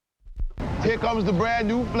Here comes the brand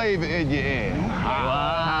new flavor in your ear.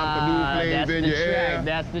 Time for new flavor in your ear.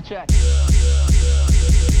 That's the track.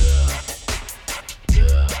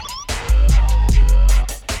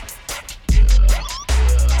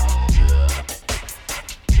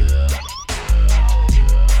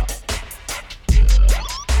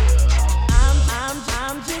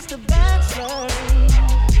 I'm just a bachelor.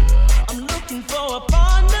 I'm looking for a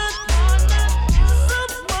partner.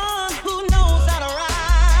 Someone who knows how to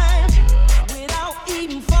ride without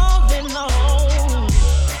even falling on.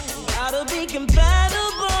 Gotta be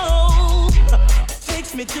compatible.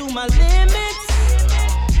 Takes me to my limits.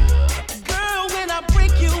 Girl, when I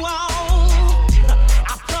break you off,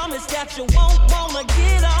 I promise that you won't wanna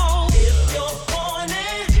get off. If you're horny,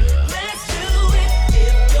 let's do it.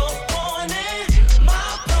 If you're horny, my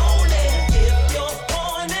pony. If you're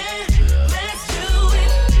horny, let's do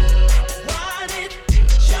it. Ride it,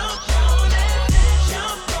 jump on it,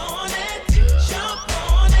 jump on it, jump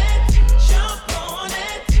on it, jump on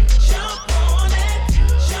it, jump on it,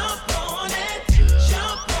 jump on it,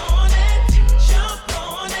 jump on it, jump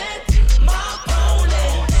on it, my pony.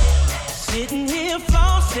 Sitting here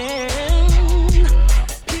flossing,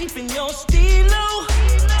 peeping your stilo.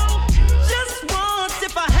 Just once,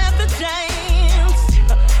 if I had the chance,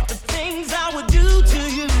 the things I would do to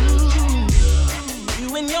you.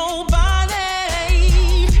 You and your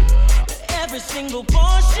body, every single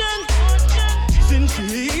portion. Since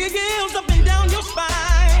your heels up and down your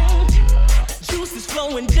spine, juice is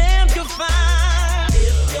flowing damn good fine.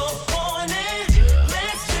 If you're horny,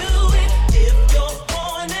 let's do it. If you're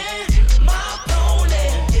horny, my pony.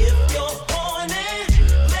 If you're horny,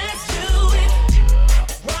 let's do it.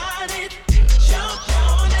 Ride it, jump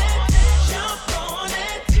on it, jump on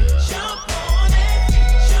it, jump on it,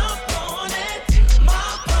 jump on it, my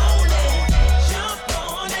pony. Jump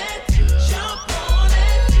on it, jump on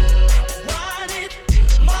it, ride it,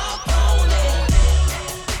 my pony.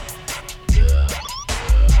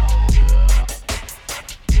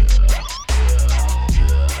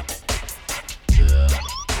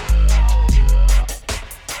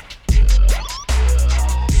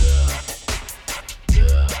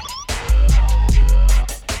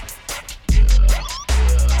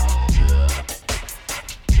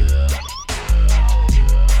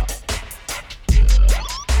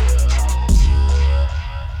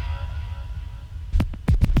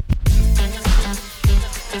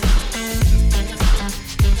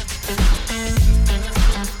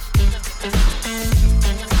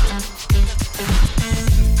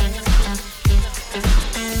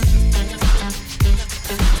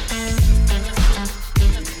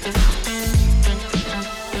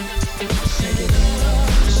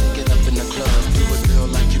 Shake it up in the club, do it real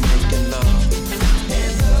like you making love.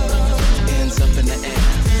 Hands up in the air,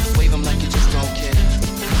 wave 'em like you just don't care.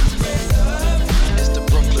 It's the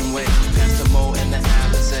Brooklyn way, past the Mo and the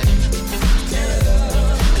Alizé.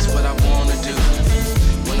 It's what I wanna do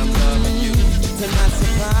when I'm loving you. To my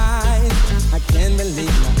surprise, I can't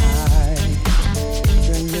believe my eyes.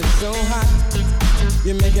 Girl, you're so hot,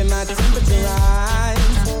 you're making my temperature rise.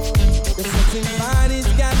 Your sexy body's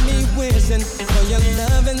got me wishing for your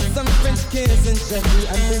love and some French kissing. Just the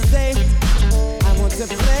other day, I want to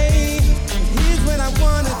play. Here's what I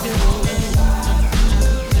wanna do.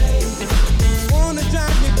 Wanna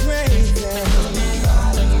drive you crazy.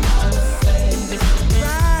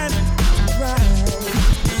 Ride, ride.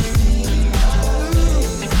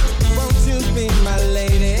 Won't you be my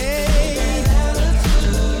lady?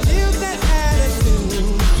 Give that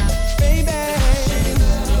attitude, baby.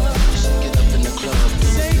 Shake it up in the club, do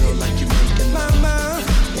it real like you making love. Mama,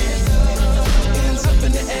 Hands up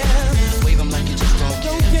in the air, wave 'em like you just don't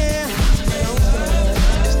don't care. care.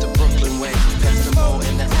 It's the Brooklyn way, past the Mo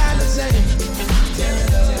and the Alizé.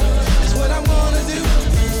 It's what I wanna do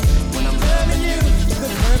when I'm loving you. The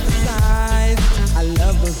perfect size, I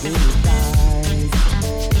love those really thighs.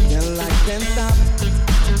 Girl, I can't stop,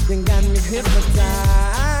 you got me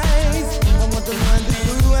hypnotized. I want to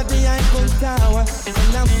rendezvous at the Eiffel Tower,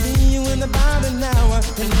 and I'll see you in about an hour.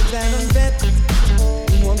 And with that on bet,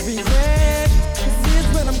 you won't regret. 'Cause here's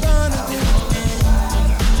what I'm gonna do.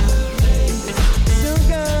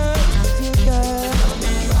 Sugar, sugar.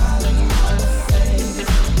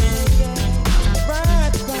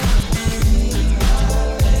 Ride, ride.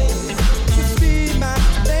 Just be my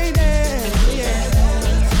lady, yeah.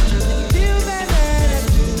 Feel that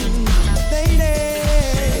attitude, lady.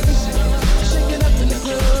 Shake it up in the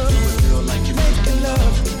club, Do it real like you making making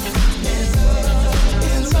love. love.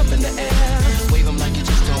 Hands up in the air, wave 'em like you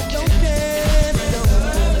just don't Don't care.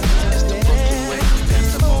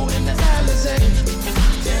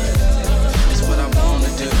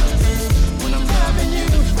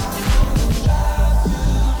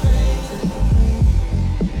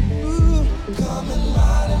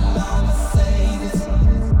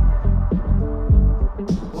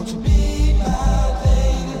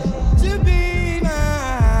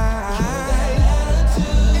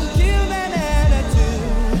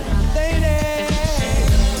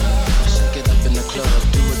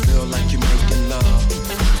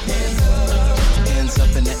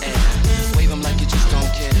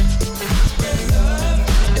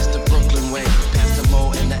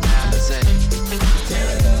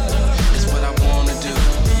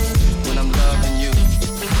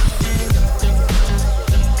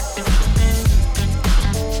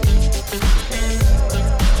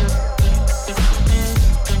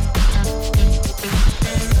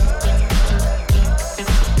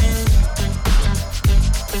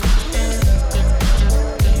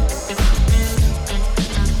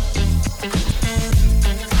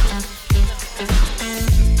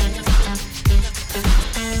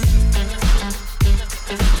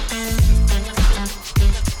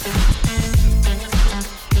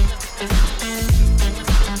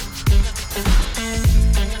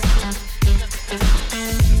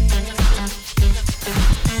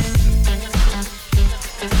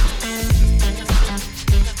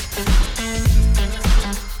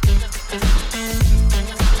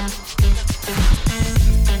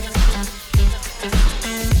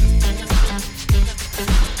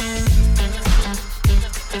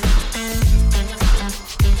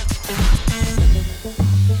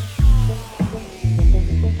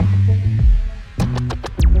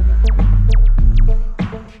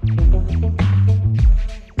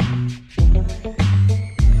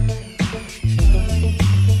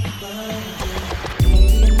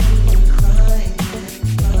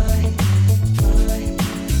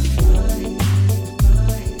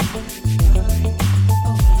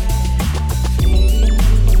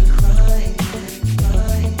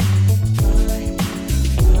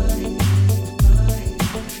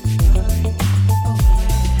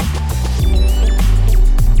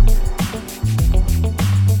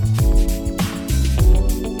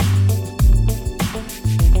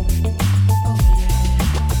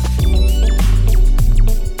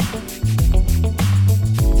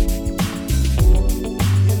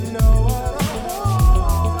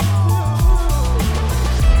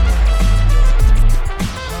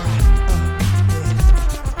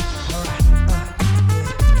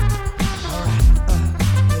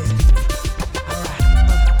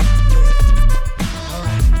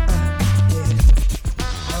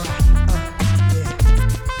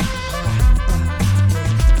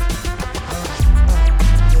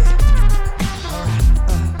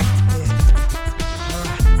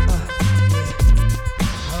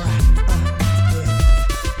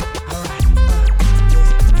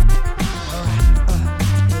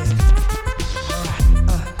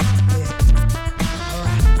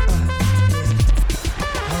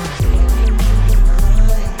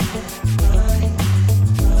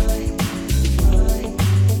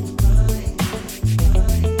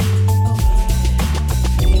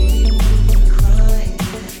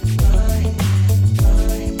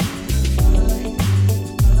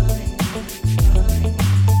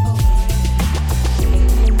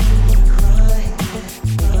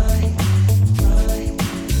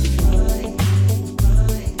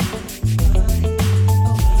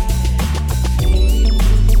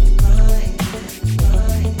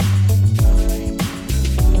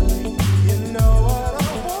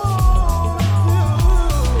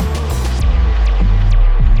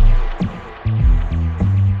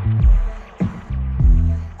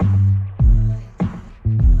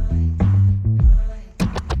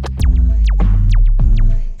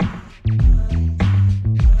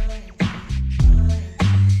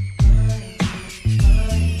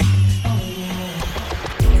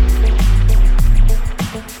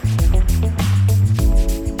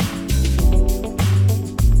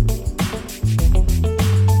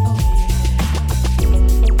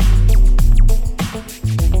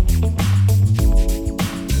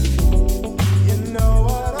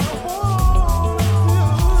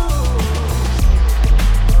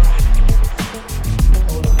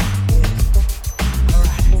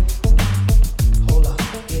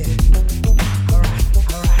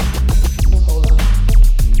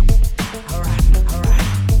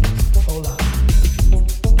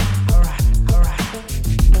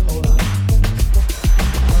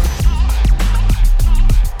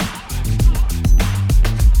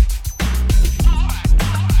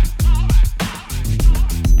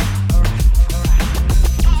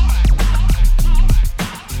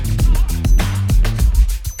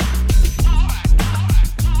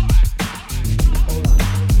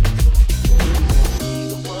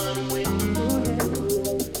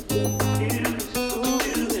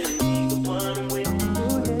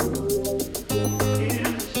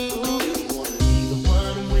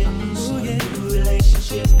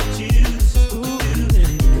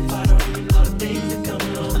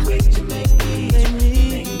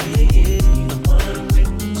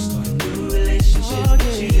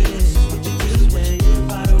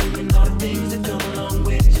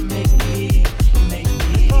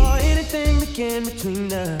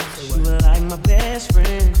 between us. You were like my best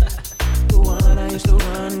friend, the one I used to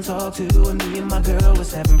run and talk to when me and my girl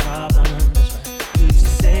was having problems. You used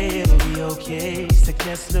to say it'll be okay,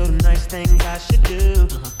 suggest little nice things I should do.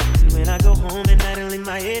 And when I go home at night and lay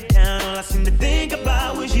my head down, all I seem to think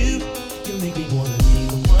about was you. You make me wanna be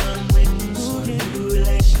the one with who can do a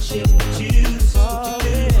relationship with you. Oh,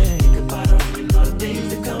 yeah. Think about all the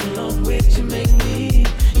things that come along with you. Make me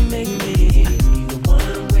the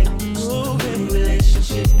one with who can do a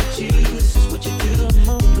relationship with you. This is what you do.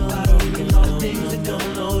 Think about all the things that come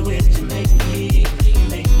along with you. Make me.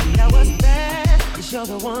 Now what's bad is you're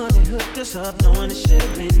the one that hooked us up, knowing it should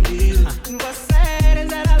have been you. And what's sad is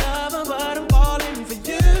that I love her, but I'm falling for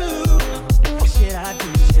you. What should I do?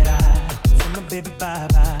 Should I tell my baby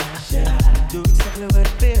bye-bye? Should I do exactly what I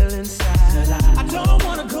feel inside? I don't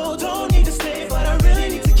wanna go, don't need to stay, but I really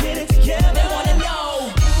need to get it together. They wanna know.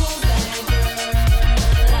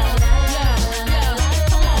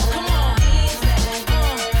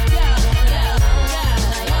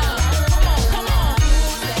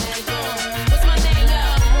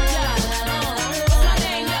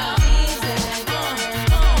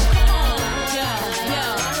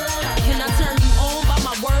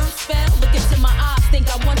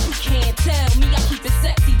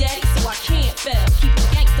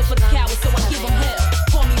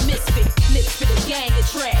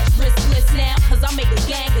 Trash, riskless now, cause I make a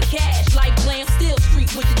gang of cash. Like glam, still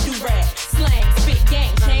street with the do-rag. Slang, spit,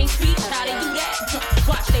 gang, change speech, how they do that?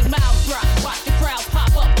 Watch they mouths drop, watch the crowd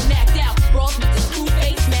pop up and act out. Brawls with the screw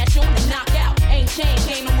face, smash on and knock out. Ain't chain,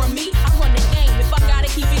 game over me, I run the game. If I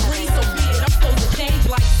gotta keep it green, so be it. I'm supposed to change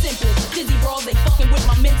like simple. Dizzy brawls, they fucking with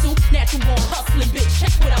my mental. Natural born hustling, bitch,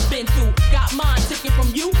 check what I've been through. Got mine taken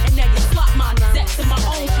from you, and now you slot mine. That's to my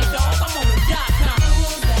own shit, dog, I'm on the .com.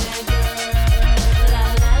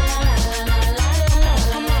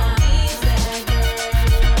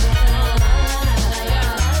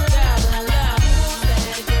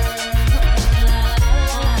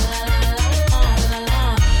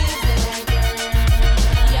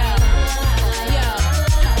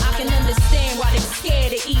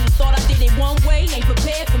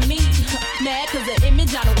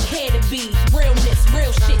 I don't care to be realness,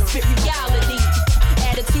 real shit, spit reality.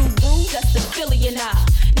 Attitude rude, that's the Philly and I.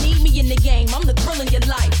 Need me in the game, I'm the thrill in your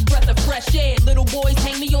life. Breath of fresh air, little boys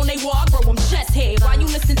hang me on they wall, grow them chest hair. While you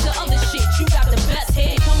listen to other shit, you got the best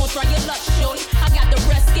head. Come on, try your luck, shorty. I got the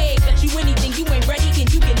rest scared. Bet you anything, you ain't ready,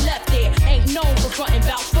 and you get left there. Ain't known for frontin'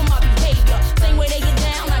 vouch for my behavior. Same way they get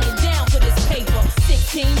down, I get down for this paper.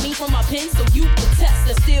 16, me from my pen, so you can test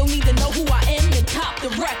her. Still need to know who I am and cop the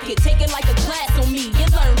record. Take it like a class on me.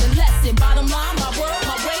 Learn the lesson. Bottom line, my word,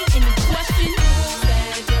 my way, any question?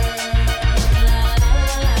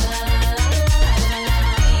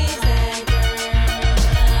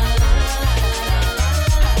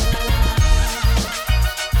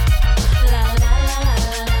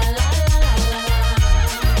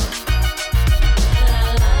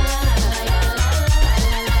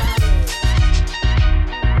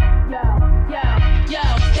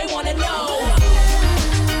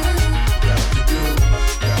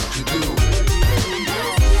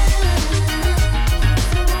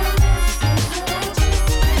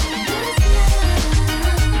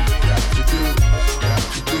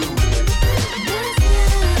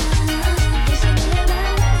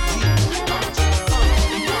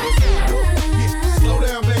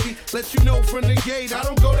 Let you know from the gate, I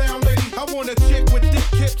don't go down, lady. I want a chick with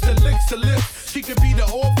thick hips and licks her lips. She could be the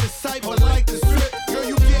office type, but like the strip. Girl,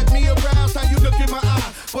 you get me aroused, how you look in my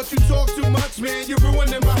eye. But you talk too much, man, you're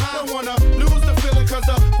ruining my high. I don't wanna lose the feeling, cause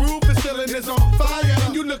the roof is ceiling is on fire.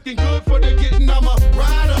 And you looking good for the getting, I'm a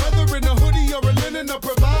rider. Whether in a hoodie or a linen, a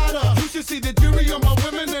provider. You should see the jury on my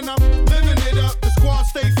women, and I'm living it up. The squad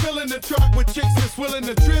stay filling the truck with chicks that's willing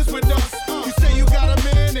to trizz with us. You say you got a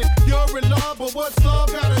man and you're in love, but what's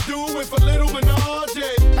love gotta do with a little menage?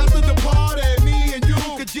 After the party, me and you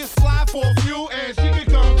could just slide for a few, and she could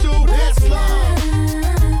come too. That's love.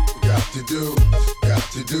 Got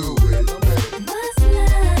to do it. What's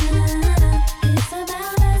love? It's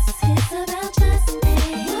about us, it's about just me.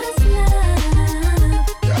 What's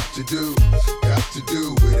love? Got to do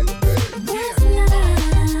it, baby. What's love?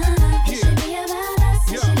 It should be about us,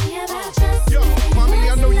 it should be about just me. Mommy,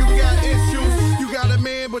 I know you got issues. You got a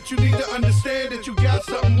man, but you need to understand that you got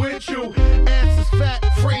something with you. Ass is fat,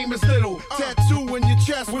 frame is little. Tattoo in your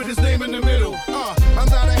chest with his name in the middle. I'm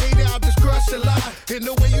not a hater, I'll just crush a lie. In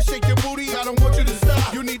the way you shake your booty, I don't want you to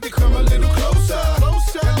stop. You need to come a little closer.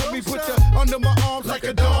 And let me put you under my arms like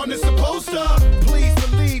a dawn is supposed to. Please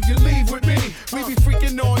believe you leave with me. We be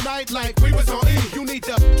freaking all night like we was on E. You need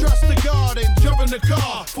to trust the God and jump in the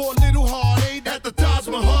car for a little heartache at the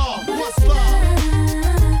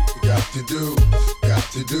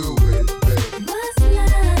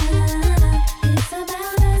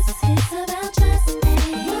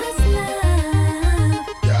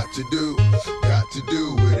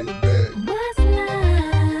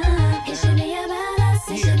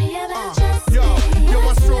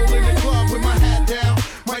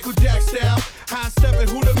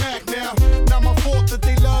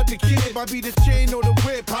Might be the chain or the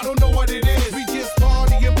whip, I don't know what it is. We just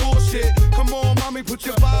party and bullshit. Come on, mommy, put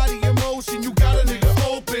your body in motion. You got a nigga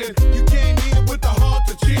open. You came here with the heart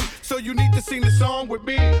to cheat, so you need to sing the song with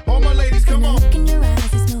me. All my ladies, come on. Look in your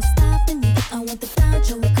eyes, there's no stopping me. I want the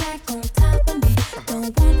gaucho crack on top of me.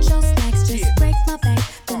 Don't want your stacks, just break my back.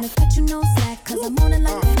 Gonna cut you no slack, cause I'm on it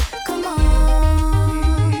like that. Come on.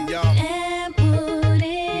 And put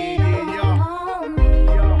it on me.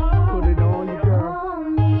 Put it on you, girl.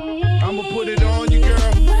 On me. I'ma put it on you, girl.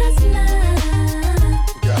 What's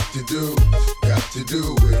love? Got to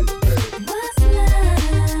do with it, baby. What's love?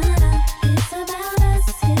 It's about us,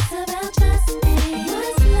 it's about trust me.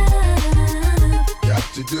 What's love? Got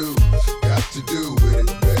to do with it,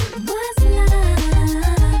 baby. What's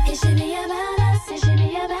love? It should be about us, it should be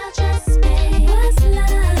about trust me. What's love?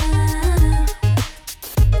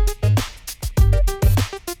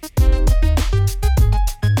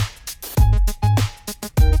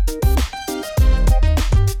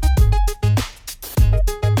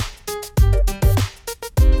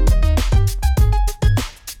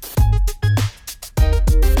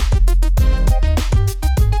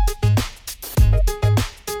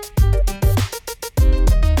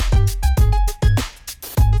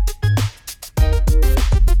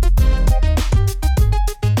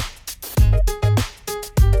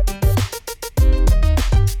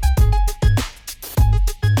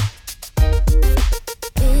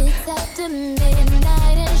 It's after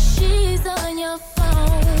midnight and she's on your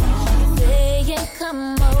phone, saying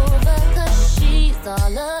come over 'cause she's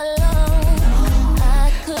all alone.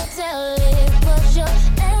 I could tell it was your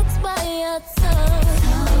ex by your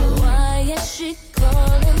tone. Why is she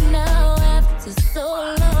calling now after so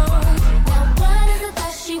long? Now what is it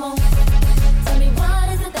that she wants? Tell me what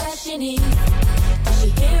is it that she needs? Did she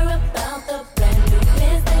hear about the brand new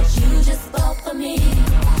biz that you just bought for me?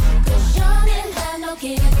 'Cause y'all didn't have no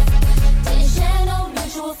kids, didn't share no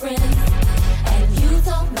mutual friends, and you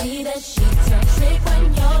told me that she turned trick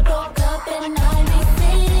when y'all broke up in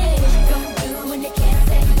 96. What you gonna do when you can't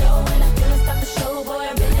say no? And I feel stop the show, boy,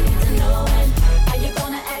 I really need to know. And how you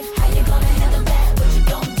gonna act, how you gonna handle that? What you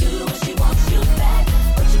gonna do when she wants you back?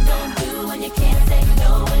 What you gonna do when you can't say no?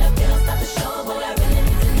 And I feel stop the show, boy, I really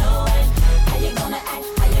need to know. And how you gonna act,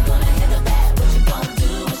 how you gonna handle that? What you gonna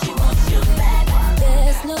do when she wants you back?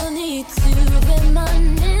 There's no need to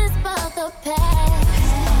reminisce about the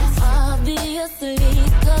past, obviously,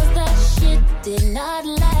 'cause that shit did not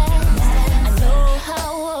last. I know how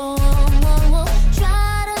a woman will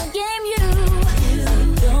try to game you.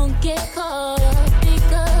 Don't get caught up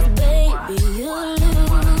because, baby, you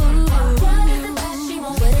lose. What is it that she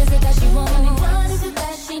wants? What is it that she wants? What is it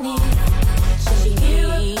that she needs? Should she hear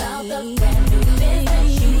about the brand new biz that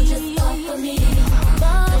you just bought for me?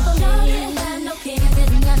 Bought for me. Didn't have no kids,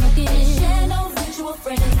 didn't have no kids, didn't share no mutual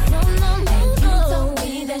friends. No, no, no. And you told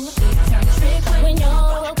me that she turned trick when y'all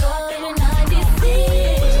broke up in 96.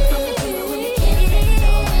 What you gonna do when you can't say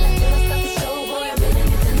no? And I feel stop the show, boy, I really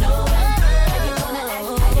need to know. How you gonna act,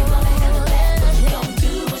 how you gonna handle that? What you gonna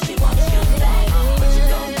do when she wants you back? What you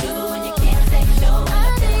gonna do when you can't say no? And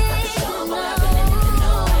I feel stop the show, boy, I really need to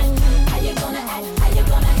know. How you gonna act, how you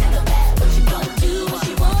gonna handle that? What you gonna do when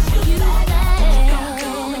she wants you back? What you gonna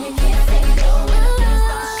do when you can't say no? And I feel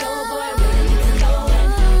stop the show, boy, I really need to know.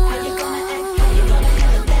 How you gonna act, how you gonna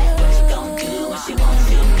handle that? What you gonna do when she wants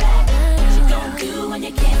you back? What you gonna do when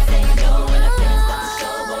you can't say no? And I feel stop the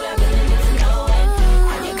show, boy, I really need to know.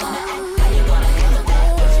 How you gonna act, how you gonna handle that?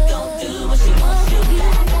 What you gonna do when she wants you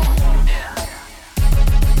back?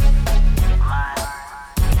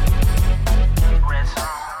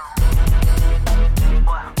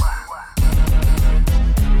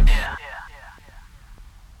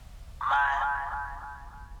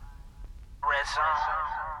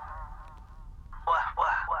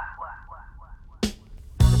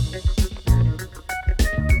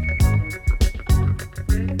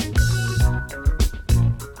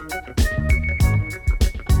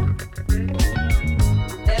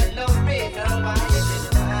 There's no reason why you should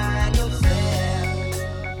find yourself.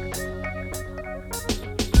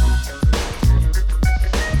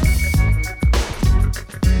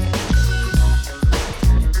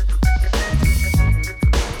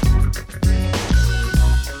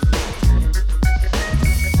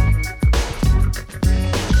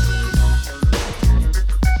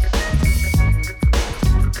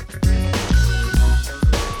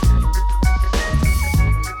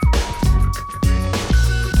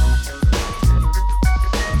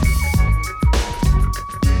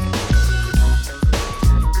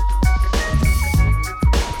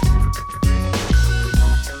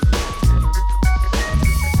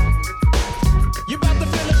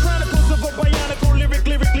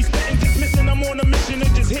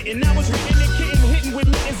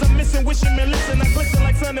 fruition, man, listen, I glisten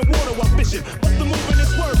like sun and water while fishing. What's the move in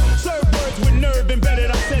this word? Serve words with nerve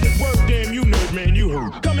embedded. I said it word, damn, you nerd, man, you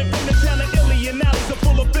heard. Coming from the town of Illy and alleys are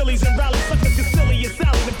full of Phillies and rallies. Suckers get silly and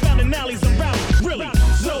Sally and found in alleys and rallies. Really?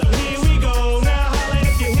 So here we go. Now holla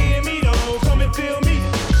if you hear me though. Come and feel me.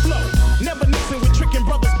 Flow. Never mixing with tricking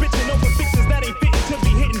brothers, bitching over fixes that ain't fitting to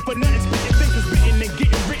be hitting for nothing. Spitting thinkers, spitting and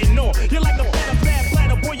getting written on. You're like a bad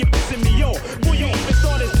flatter, boy, you're pissing me off. Boy, you even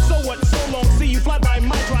started, so what? So long, see you fly by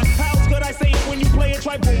my drive. How else could I say it when you play it?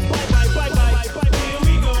 Try boom, bye bye, bye bye. Here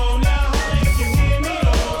we go, now holla if you hear me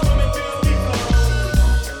though. Come and feel me flow.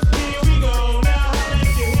 Here we go, now holla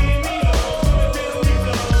if you hear me though. Come and feel me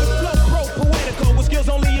flow. The flow pro poetical with skills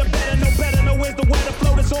only a better, no where's the way to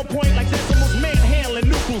flow that's on point like decimals, manhandling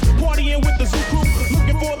new crews. Partying with the zoo crew,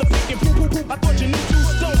 looking for the pink and poo. I thought you knew two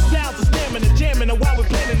stone styles of stamina, jamming, and while we're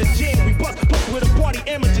playing in the jam, we bust with a party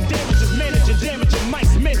amateur damages, managing, damaging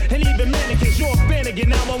mics, men, and even mannequins. You're a fan again,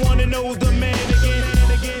 now I wanna know who's the man again.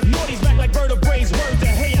 Naughty's back like vertebrae, word to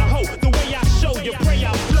hey I ho. The way I show you, pray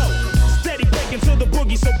I flow. Steady breaking to the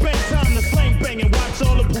boogie, so bang time to slang bang and watch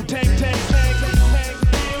all the poo tang tang tang.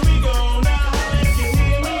 Here we go, now holla if you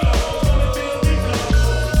hear me though. Come and feel me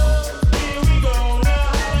flow. Here we go, now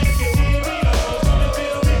holla if you hear me though. Come and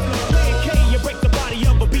feel me flow. Playing K, you break the body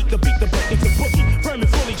of a beat, the break into boogie. Firm and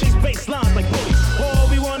fully chase bass lines like bullies. All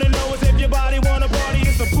we wanna know is if your body wanna party.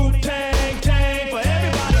 It's a poo tang tang for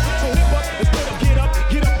everybody. So hip up, let's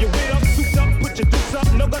get up, your wit up, souped up, put your dukes up.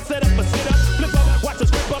 No guts set up, but sit up, flip up, watch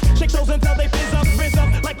us rip up. Shake shows until they fizz up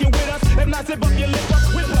like you're with us. If not, zip up your lip up,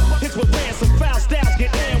 whip up. It's with ransom, foul styles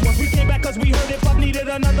get in. Once we came back, cause we heard hip hop needed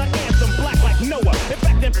another anthem. Black like Noah, in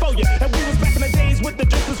fact, then for you. And we was back in the days with the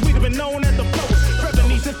drifters, we'd have been known as the flowers.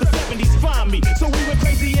 Revenue since the 70s, find me. So we went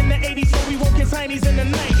crazy in the 80s, so we won't kiss heinies in the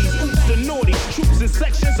 90s. Oops, the naughty, troops in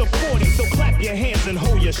sections of 40. So clap your hands and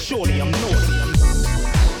hold your shorty, I'm naughty.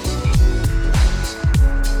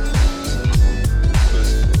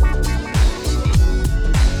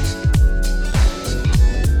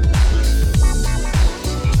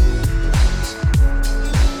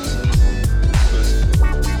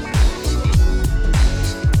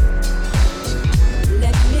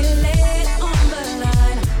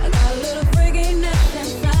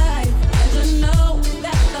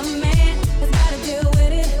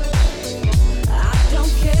 I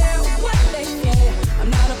don't care what they say.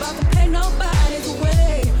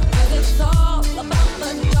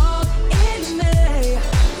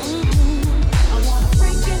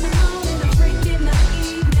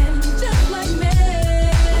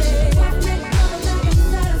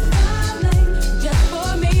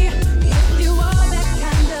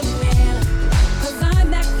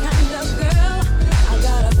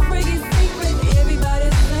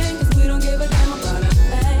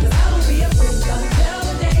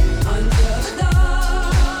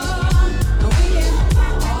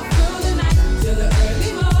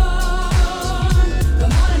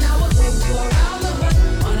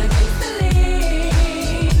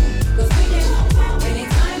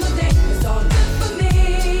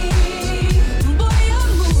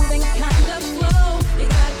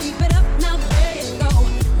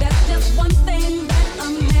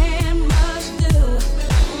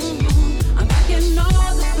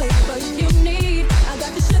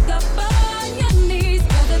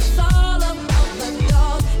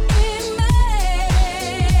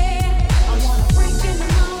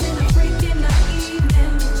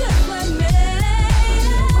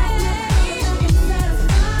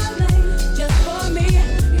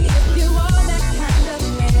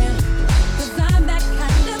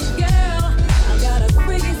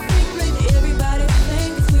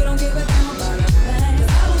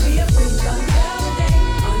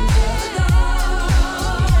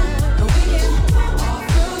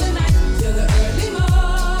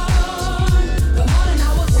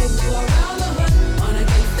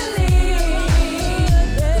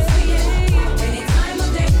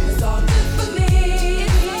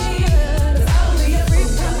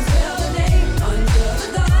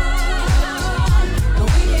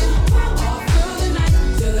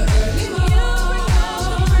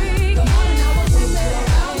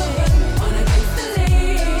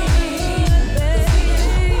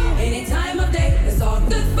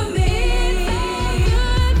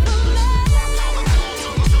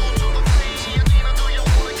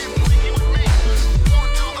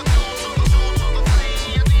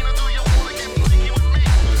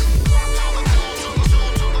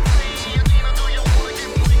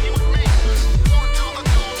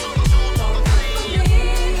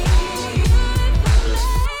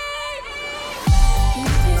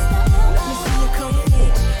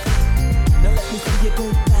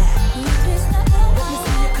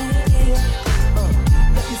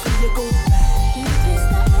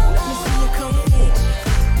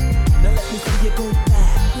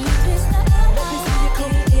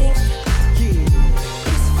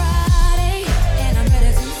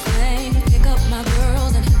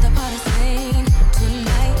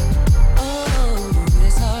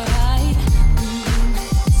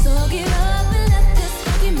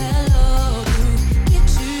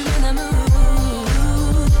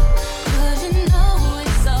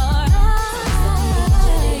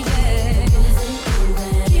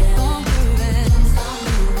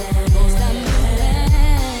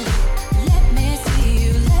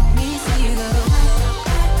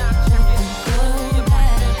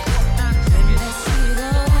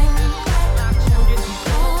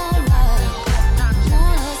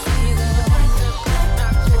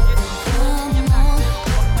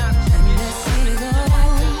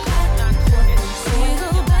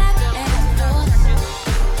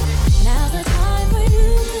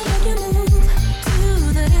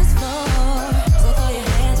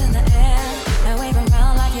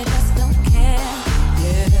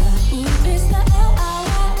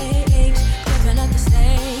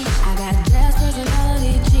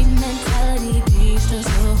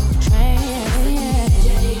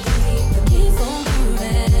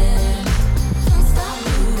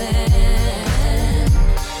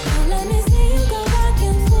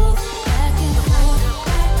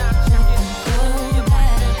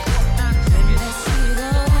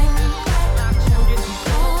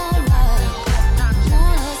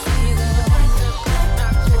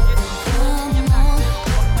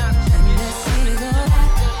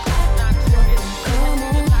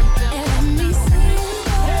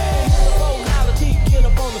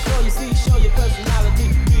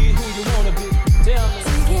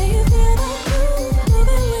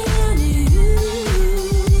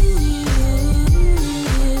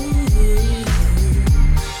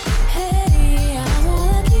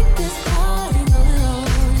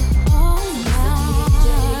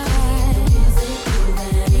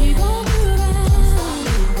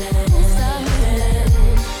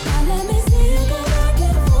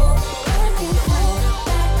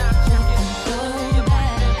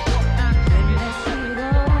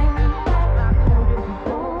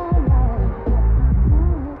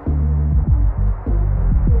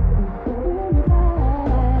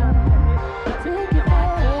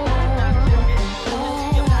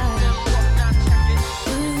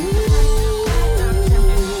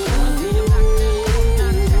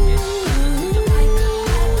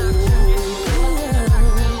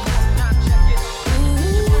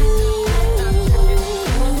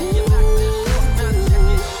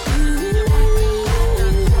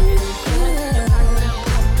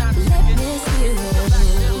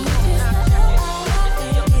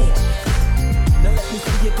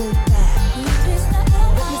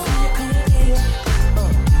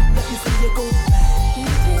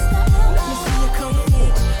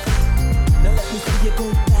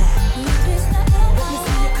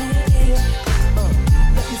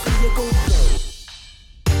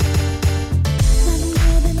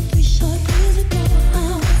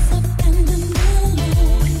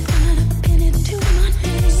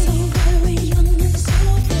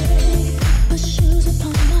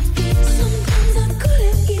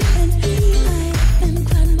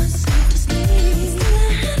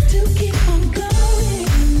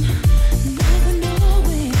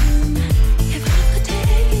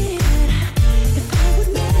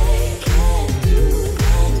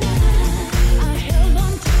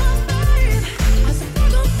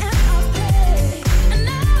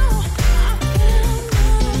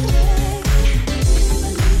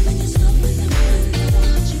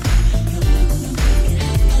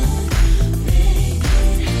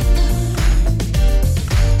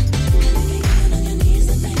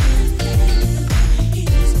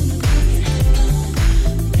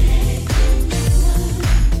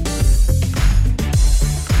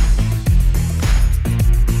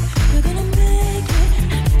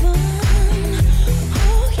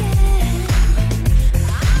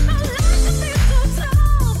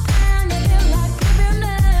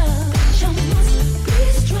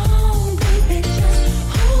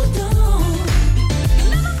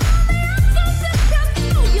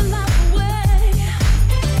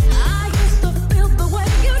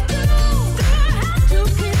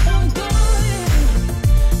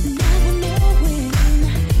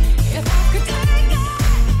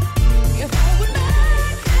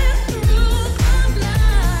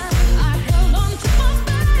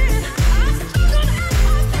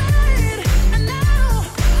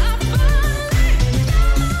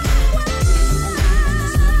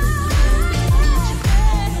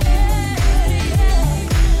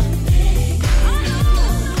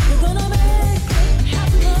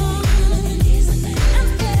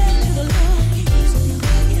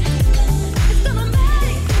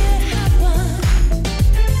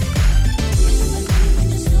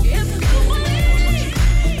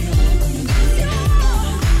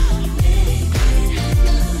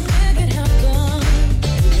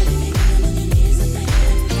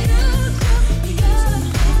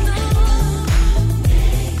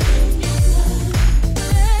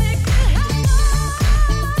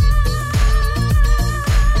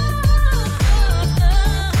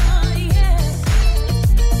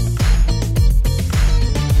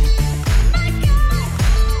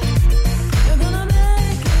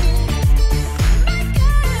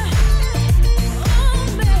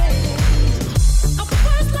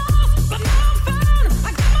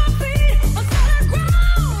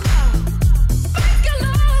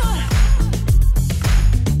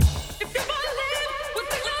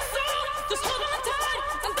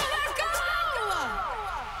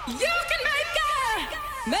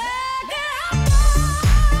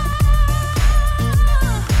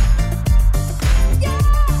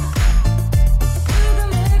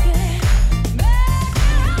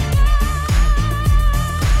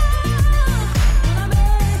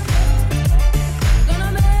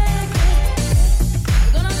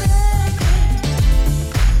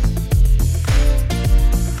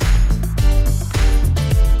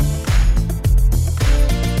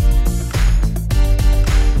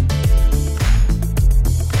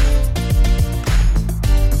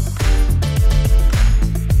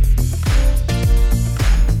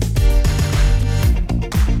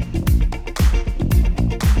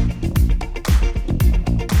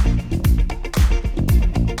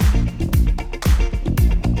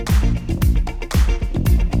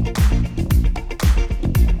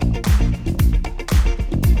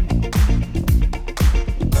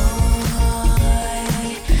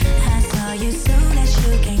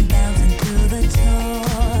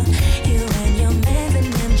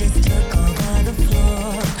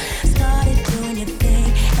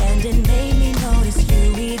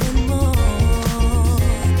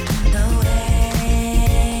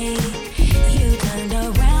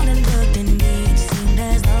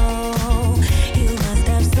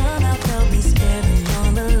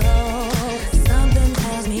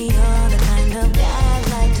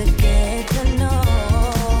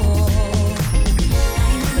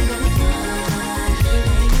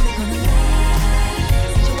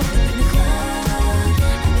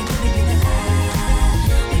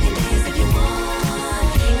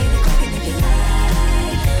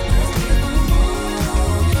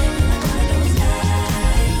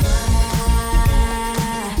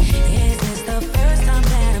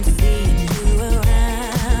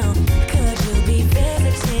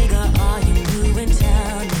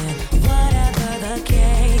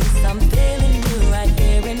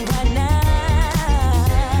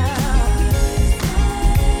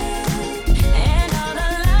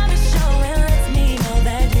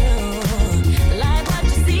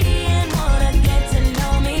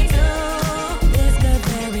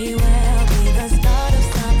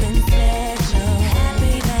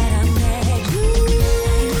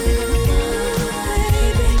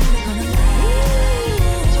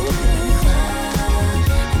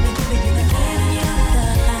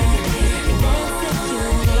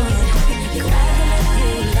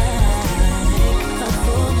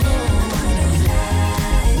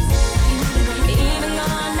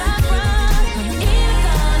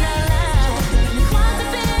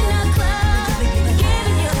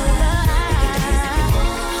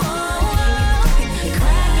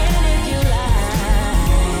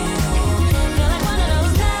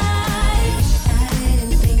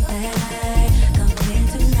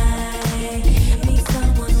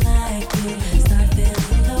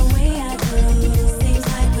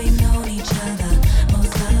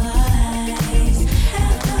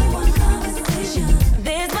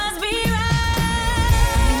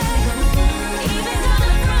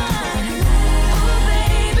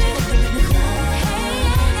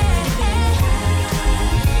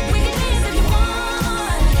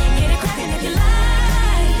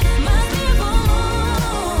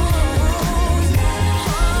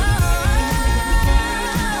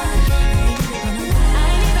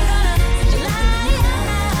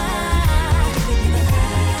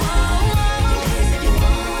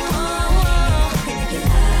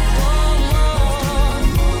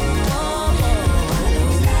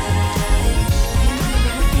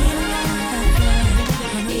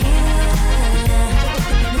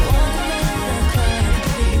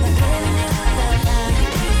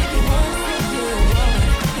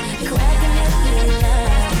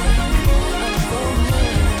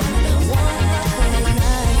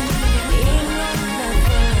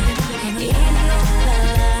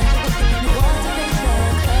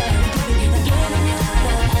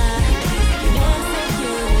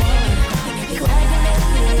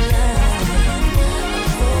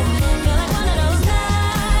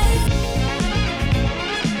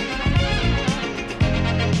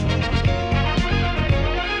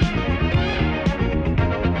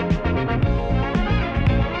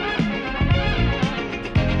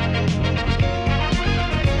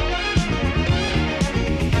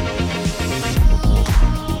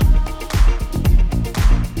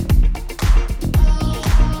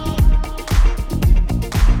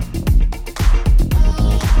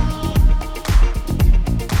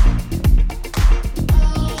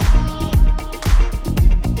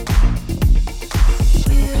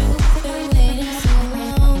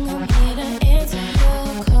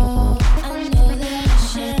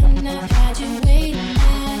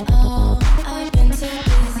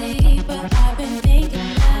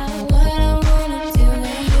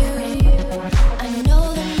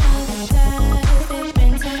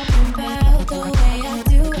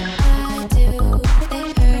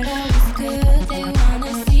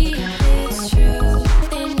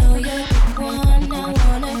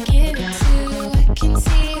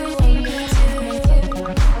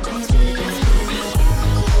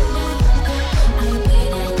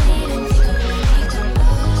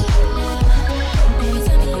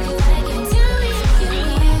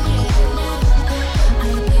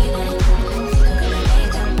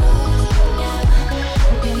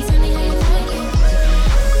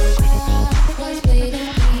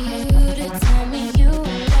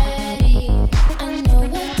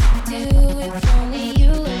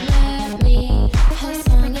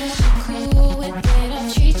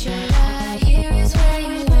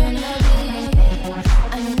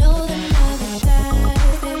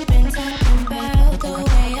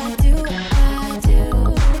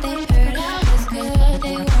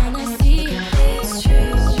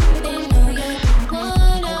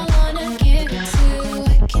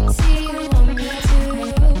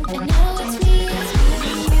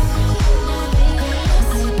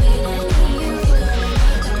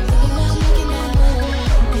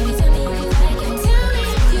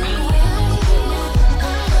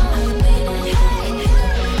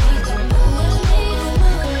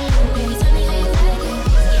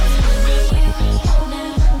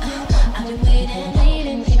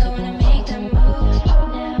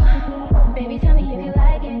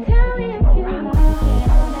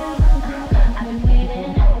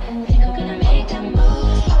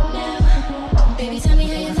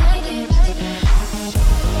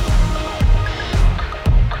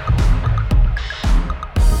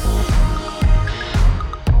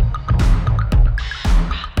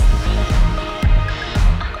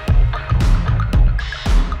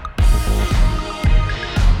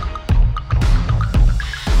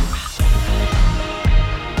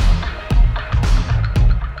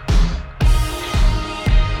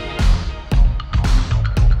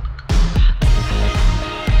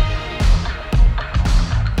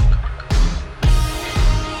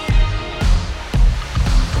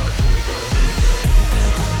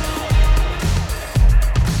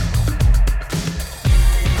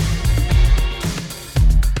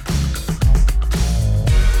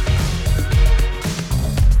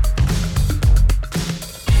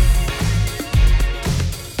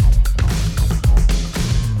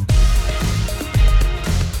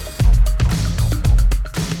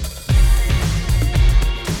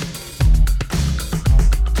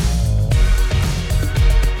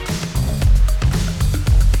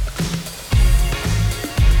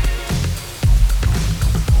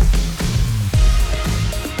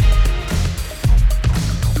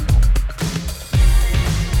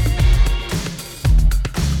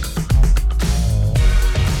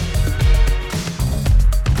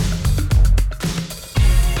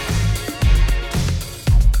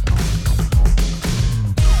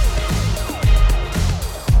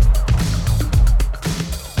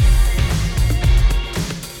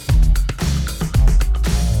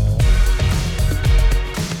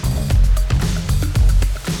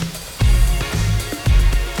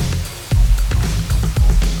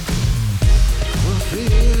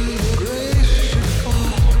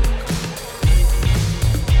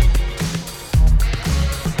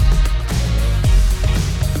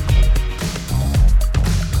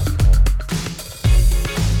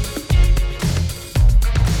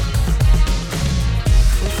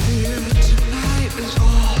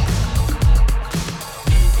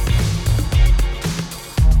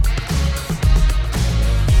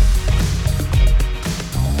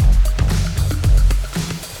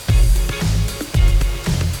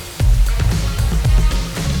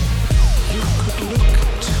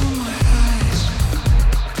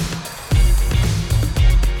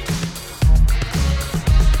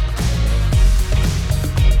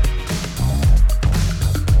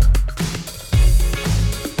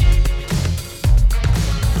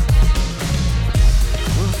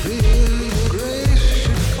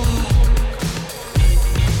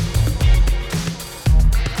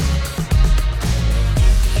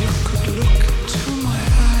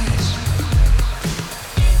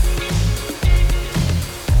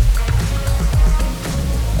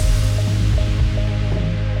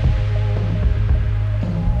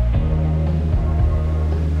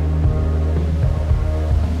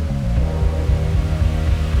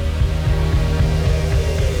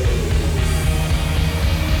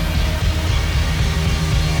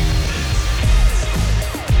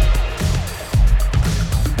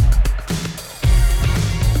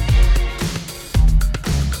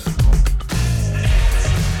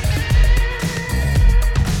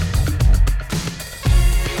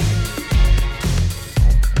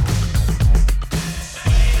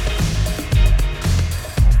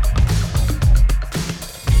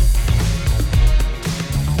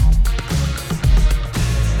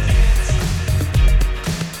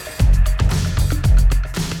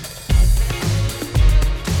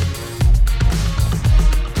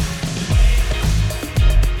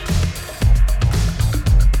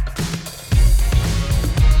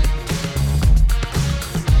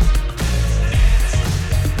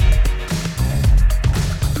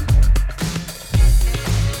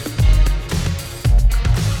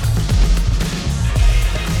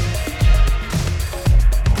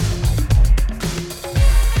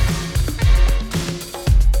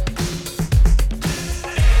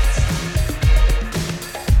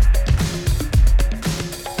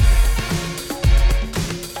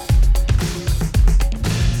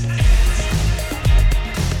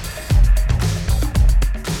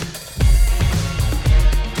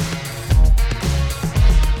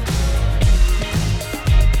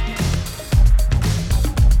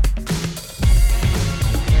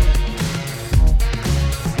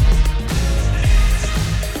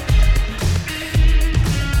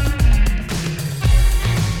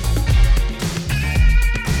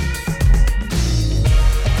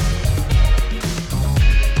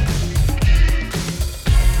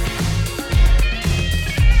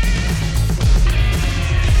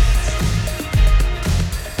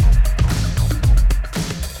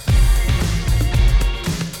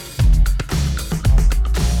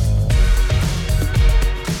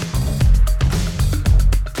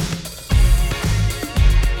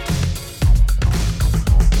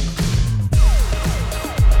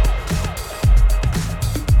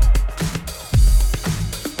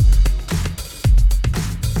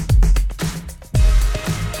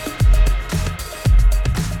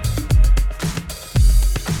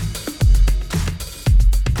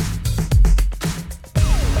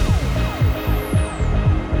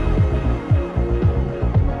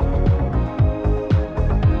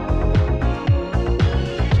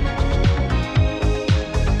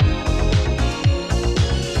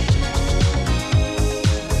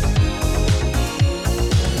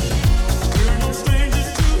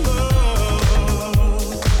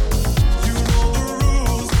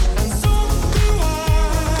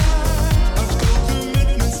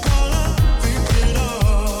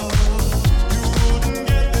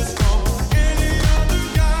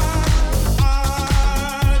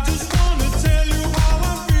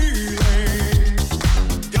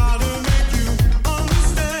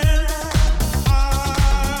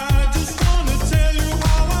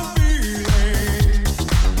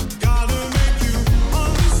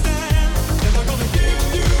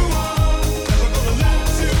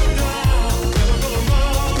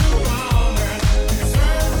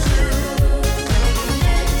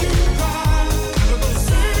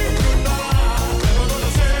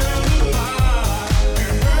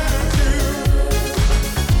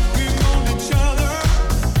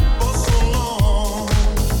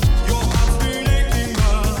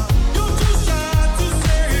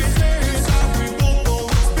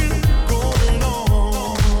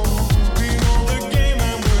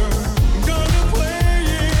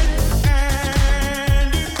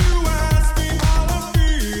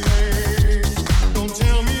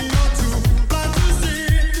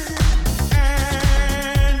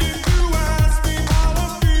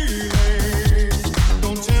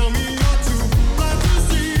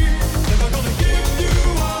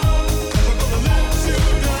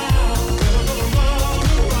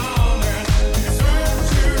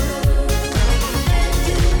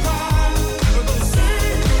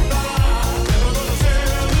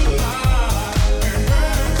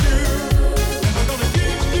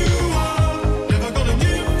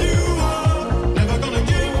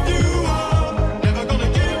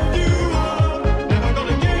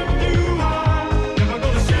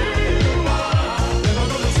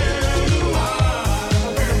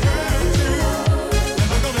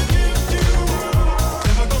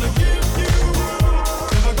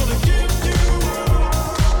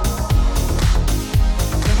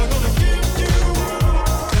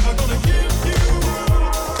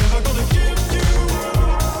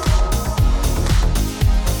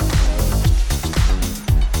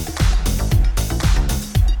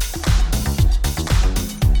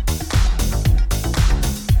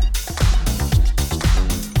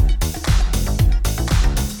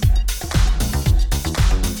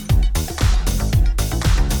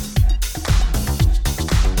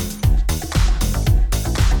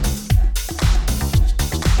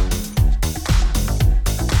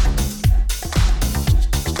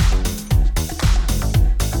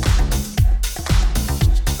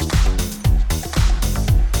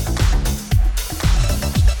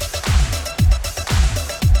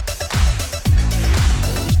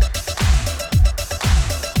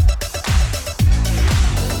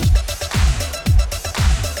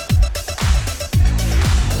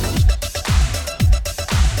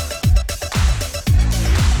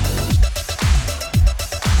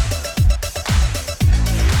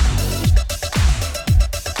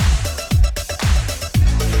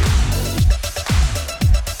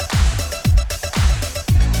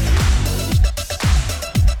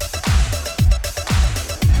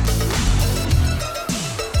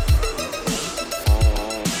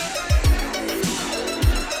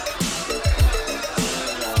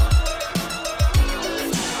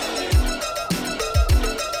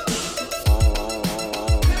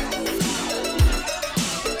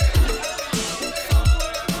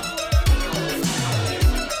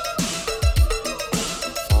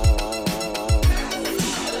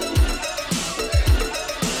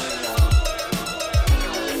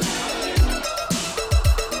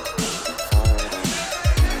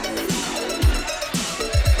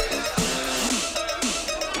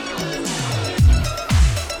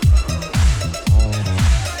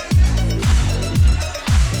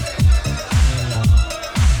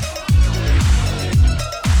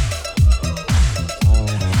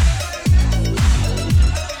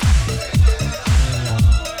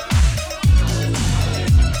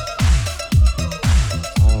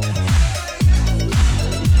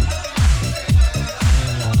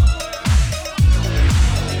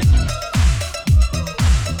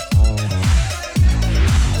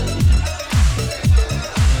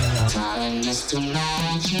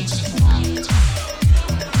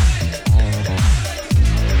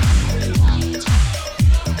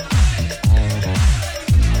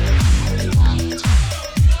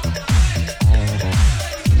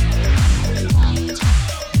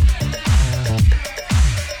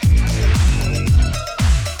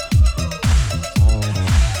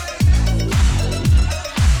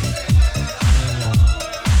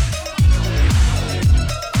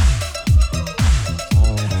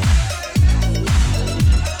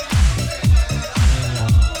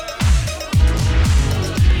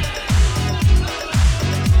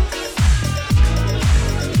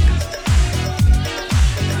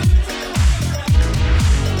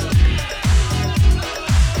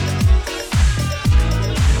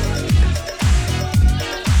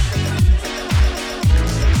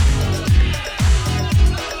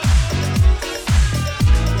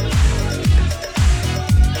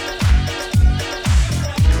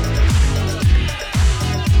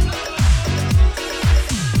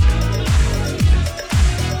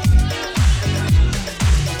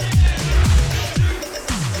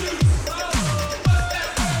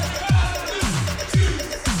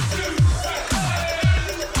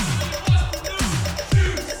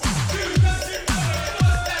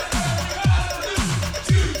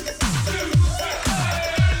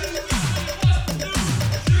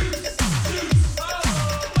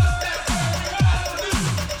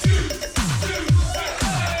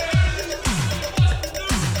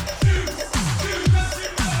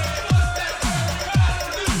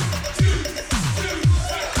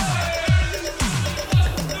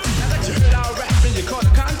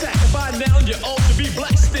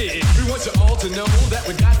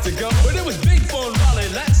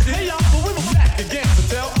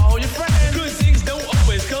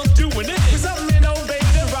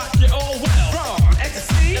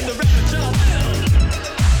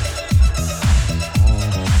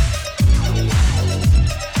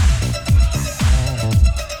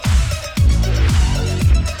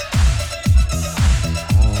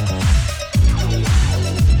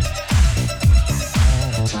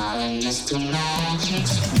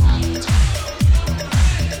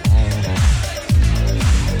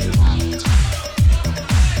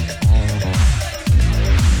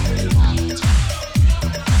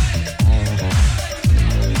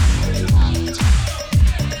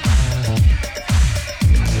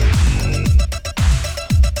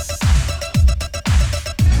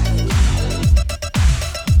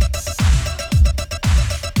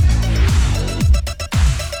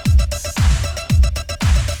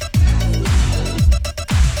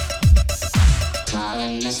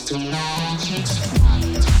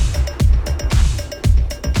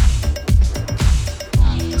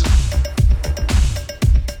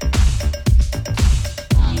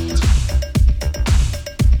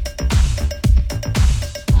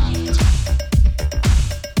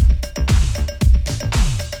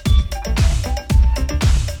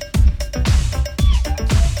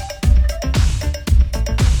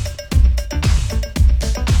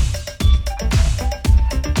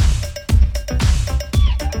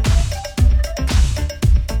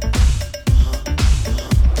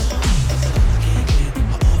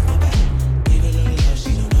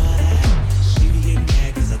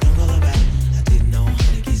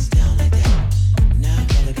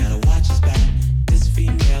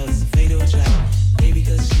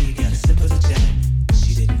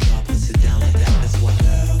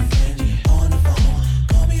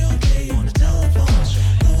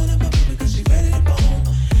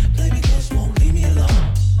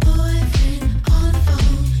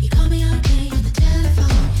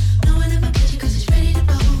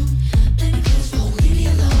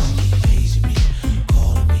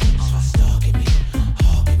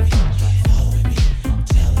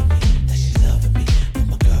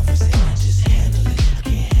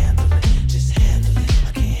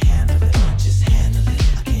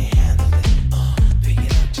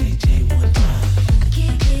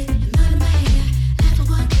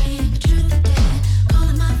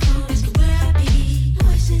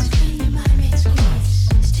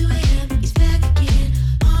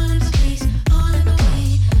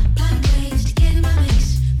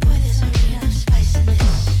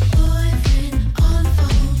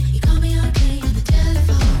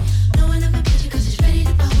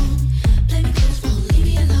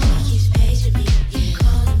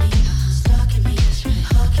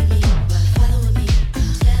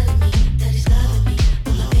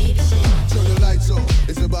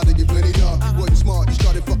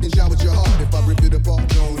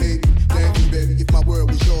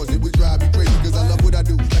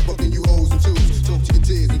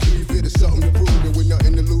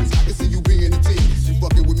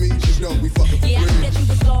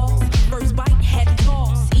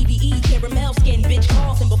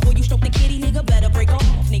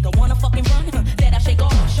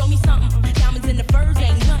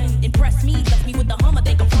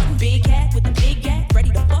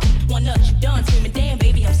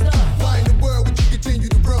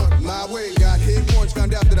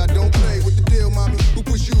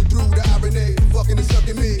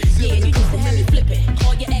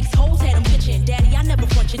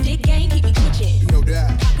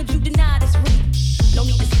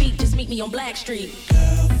 Street.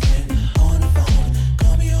 Girlfriend on the phone,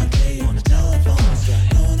 call me all day on the telephone.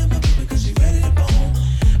 Knowing I'm a baby 'cause she ready to bone.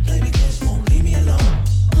 Play me close, won't leave me alone.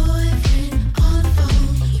 Boyfriend on the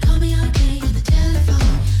phone, he call me all day on the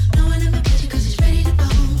telephone. Knowing I'm a bitch 'cause he's ready to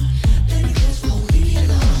bone. Play me close, won't leave me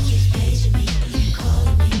alone. He's paging me,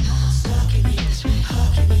 calling me, stalking me,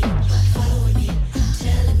 hawking me, following me,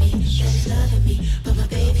 telling me that he's loving me. But my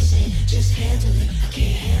baby said, just handle it, I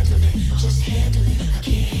can't handle it. Just handle it, I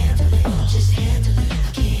can't handle it. Just handle it,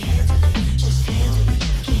 I can't handle it. Just handle it,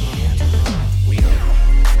 I can't handle it. We are.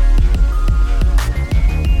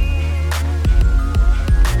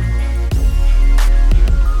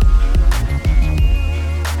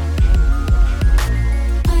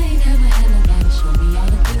 I ain't never had nobody show me all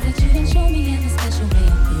the things that you done show me, and the special way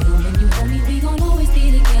I feel when you hold me. We gon' always be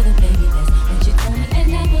together, baby. That's what you told me,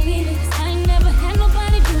 and I believe it. 'Cause I ain't never had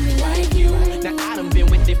nobody do me like you. Now I done been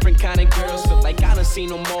with different kind of girls. Feel like I done seen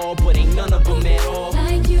them all, but ain't none of them at all.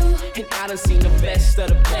 Like you, And I done seen the best of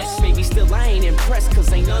the best. Maybe still I ain't impressed,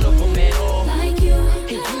 'cause ain't none of them at all. like you,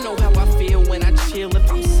 And you know how I feel when I chill. If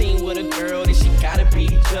I'm seen with a girl, then she gotta be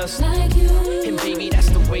just. like you. And baby, that's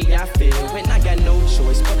the way I feel. And I got no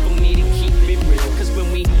choice but for me to keep it real. 'Cause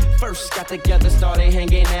when we first got together, started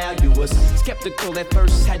hanging out, you was skeptical at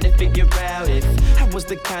first, had to figure out if I was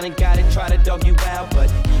the kind of guy that try to dog you out. But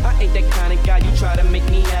I ain't that kind of guy you try to make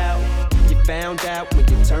me out. You found out when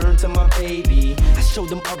you turned to my baby. I showed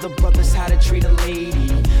them other brothers how to treat a lady.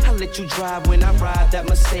 I let you drive when I ride that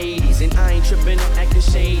Mercedes. And I ain't tripping or acting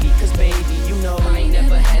shady, 'cause baby, you know I ain't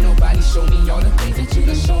never had nobody show me all the things that you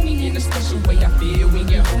done show me. In a special way I feel when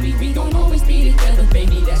you're homie. We gon' always be together,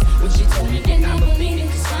 baby. That's what you told me, and I believe it.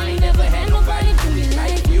 'Cause I ain't never had nobody do me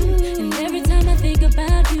like you. And every time I think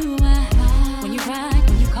about you, when you ride,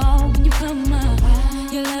 when you call, when you come up,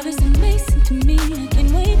 your love is amazing to me. I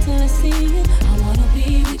can't wait till I see you. I wanna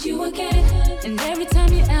be with you again. And every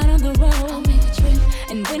time you're out on the road, I'll make a trip.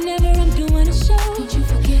 And whenever I'm doing a show, don't you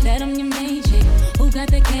forget that I'm your main chick. Who got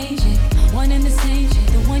the cane chick? One and the same chick,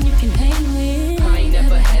 the one you can hang with. I ain't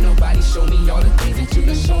never had nobody show me all the things that you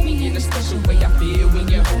done show me. In a special way I feel when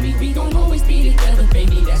you're homie. We gon' always be together,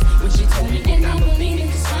 baby. That's what you told me, and I believe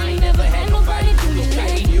it. 'Cause I ain't never had nobody do me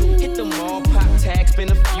like you. Hit the mall, pop tags,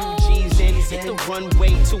 spend a few G's in. Hit the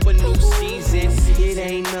runway to a new season. It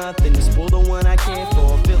ain't nothing to spoil the one I care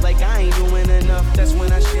for. Feel like I ain't doing enough, that's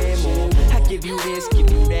when I share more. I give you this, give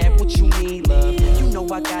you that, what you need, love. You know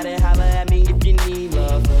I gotta holler at me if you need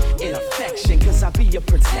love. In affection, 'cause I be your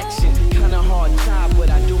protection. Kinda hard job, but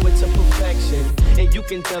I do it to perfection. And you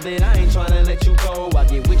can tell that I ain't tryna let you go. I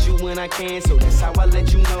get with you when I can, so that's how I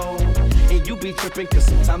let you know. And you be tripping, 'cause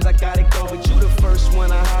sometimes I gotta go. But you the first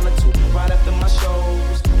one I holler to right after my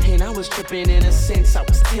shows. And I was tripping in a sense, I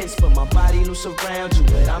was tense, but my body loose around you.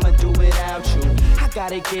 But I'ma do without you. I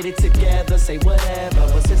gotta get it together, say whatever.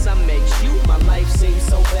 But since I met you, my life seems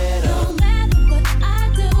so better. No matter what I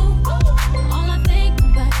do, all I think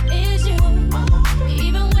about is you.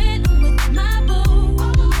 Even when I'm with my boo,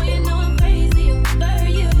 boy, you know I'm crazy over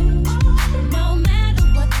you. No matter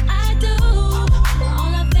what I do,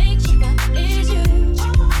 all I think about is you.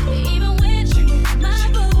 Even when I'm with my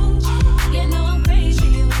boo, you know I'm crazy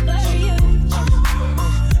over you.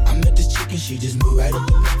 I met this chick and she just moved right up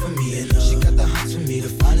the block for me. And she got the hots for me, the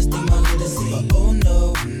finest thing my hood has seen. But oh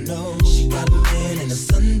no, no, she got a man and a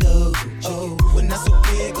son though. Oh, when that's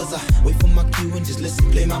okay, 'cause I wait for my cue and just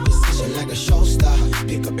listen, play my position like a show star.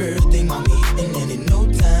 Pick up everything, mommy, and then in no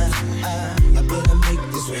time, I better make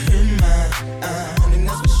this with her mine. And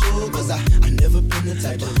that's for sure, 'cause I never been the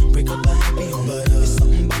type to break up a happy home. But it's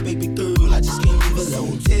something about baby girl, I just can't leave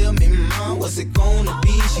alone. Tell me, mom, what's it gonna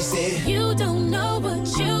be? She said, You don't know what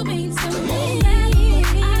you mean to me.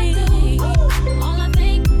 All I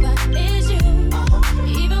think about is you.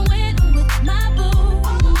 Even when I'm with my boo,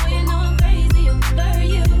 boy, you know I'm crazy over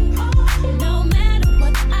you. No matter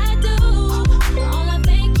what I do, all I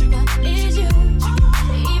think about is you.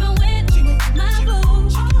 Even when I'm with my boo,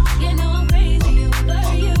 you know I'm crazy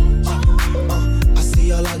over you. I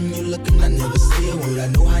see all out and you looking, I never say a word. I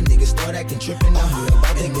know how niggas start acting trippin'. I heard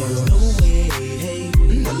about that girl. No way, hey,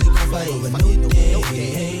 Nelly gon' fight over no day,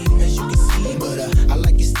 hey, as you can see. But I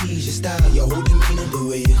like your steez, your style, your whole demeanor, the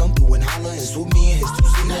way you come through and holler and swoop me in his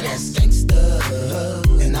two-seater. Now that's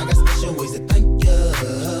gangsta, and I got special ways to thank ya.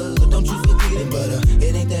 Don't you forget it, but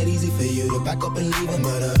it ain't that easy for you to back up and leave him.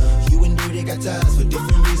 But you and Dirty got ties for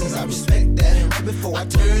different reasons. I respect that. And right before I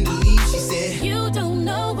turned to leave, she said, You don't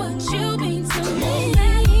know what you mean to Come me. on.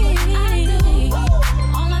 I do.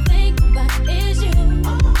 All I think about is you.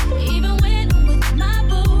 Even when I'm with my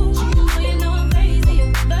boo, boy, you know I'm crazy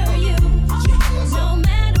over you. No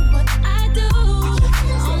matter what I do,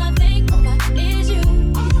 all I think about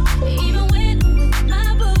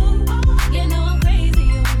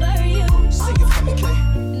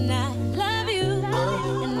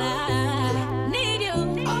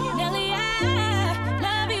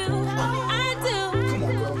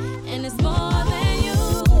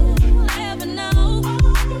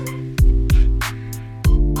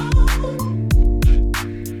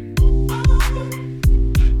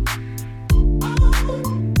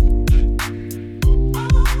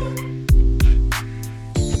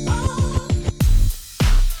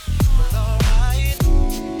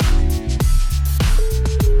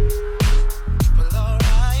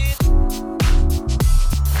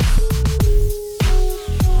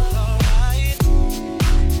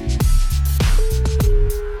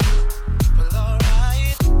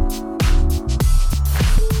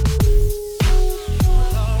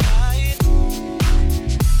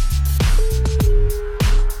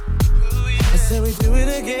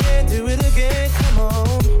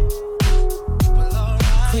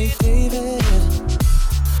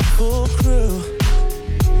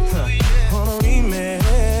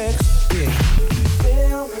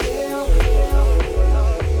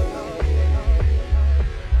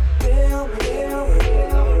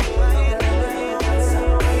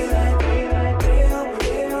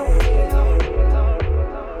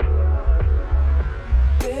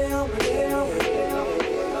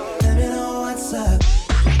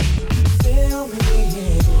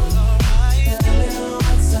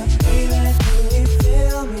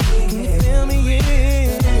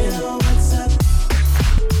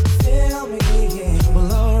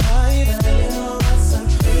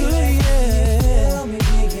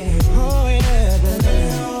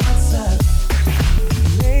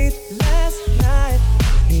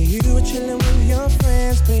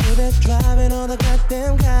know the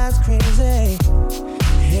goddamn guy's crazy.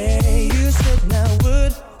 Hey, you said now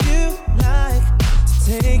would you like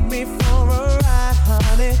to take me for a ride,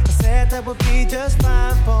 honey? I said that would be just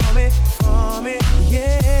fine for me,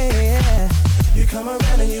 yeah. You come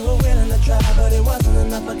around and you were willing to try, but it wasn't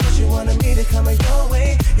enough because you wanted me to come your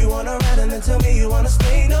way. You wanna ride and then tell me you wanna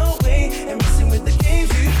stay, no way. And messing with the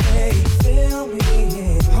games you play, feel me,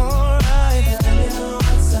 yeah. Alright, let me know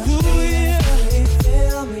what's up. Ooh, yeah.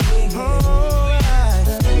 Feel me, yeah. Alright,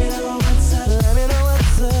 let me know what's up. Let me know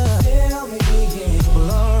what's up. Feel me, yeah.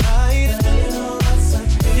 Well, alright, let me know what's up.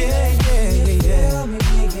 Yeah. Feel me,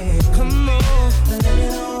 yeah. Come on, let me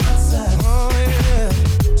know what's up. Oh yeah.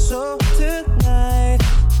 So tonight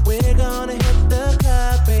we're gonna hit the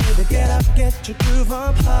club, baby. Get up, get your groove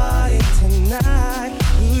on, party tonight.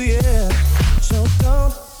 Ooh yeah. So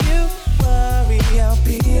don't you worry, I'll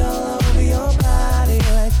be all over your body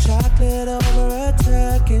like chocolate over a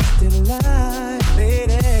Turkish delight,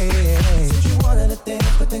 lady. Said you wanted to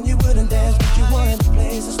dance, but then you wouldn't dance. But you wanted to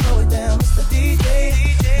play, so slow it down, Mr. DJ.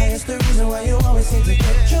 Hey, it's the reason why you always seem to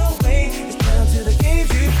get your way. It's down to the games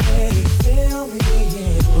you play. Feel me,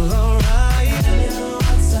 yeah. Well, alright. Let me know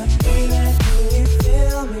what's up, baby. Can you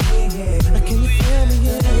feel me, yeah? Can you feel me,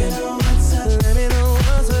 yeah? Let me know what's up. Let me know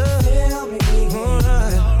what's up. Feel me, yeah.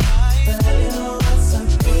 Alright. Let me know what's up,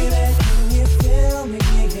 baby. Can you feel me,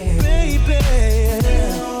 yeah? Baby, yeah.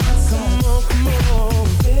 Come on.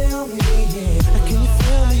 Feel me, yeah. Can you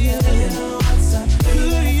feel me, yeah? Let me know what's up,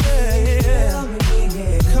 baby. Yeah. Feel me,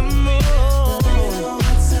 yeah. Come on. Let me know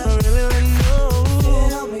what's up. I really know.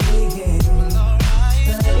 Feel me, yeah.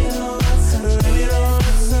 Let me know what's up. Let me know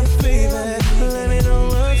what's up, baby. Let me know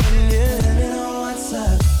what's up, yeah. Let me know what's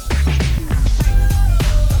up.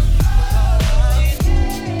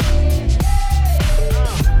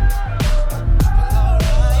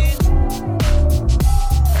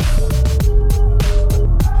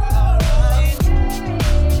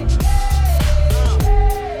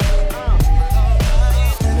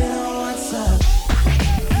 Let me know what's up.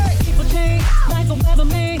 People change like a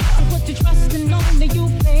weatherman. So put your trust in only you,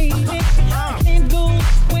 baby. I can't do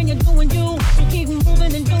when you're doing you. So keep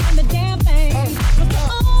moving and doing the damn thing. But the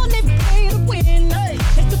only way to win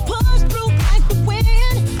is to push through like the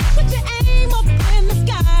wind. Put your aim up in the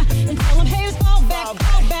sky and tell them haters fall back,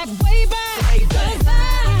 way back. 'Cause I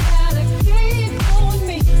gotta keep going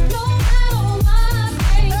me, no matter what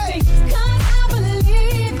they think. 'Cause I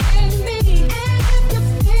believe in me, and if you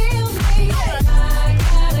feel me, I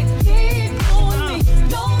gotta keep going me,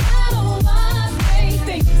 no matter what they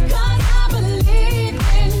think. 'Cause I believe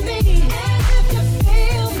in me, and if you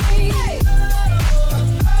feel me, let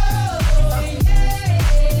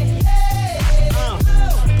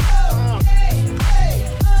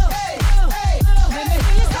me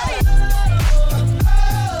hear you say it.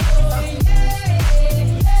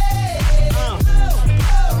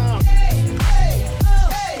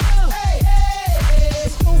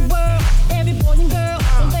 It's your world, every boy and girl.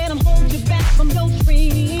 Don't let 'em hold you back from your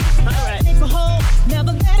dreams. Take a hold,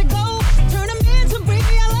 never let it go. Turn 'em into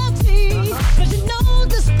reality. 'Cause you know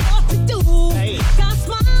just what to do. Got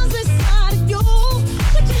smiles inside of you.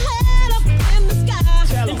 Put your head up in the sky. And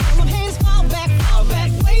tell 'em haters fall back,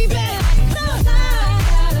 way back. 'Cause I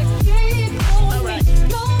gotta keep going me,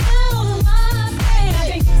 no matter what they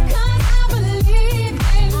think. 'Cause I believe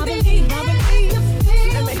in me, and if you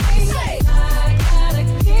feel me, I gotta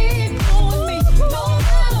keep going me, no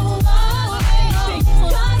matter what they think.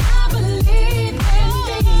 'Cause I believe in me, and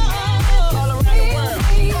if you let me hear you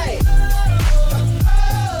say it.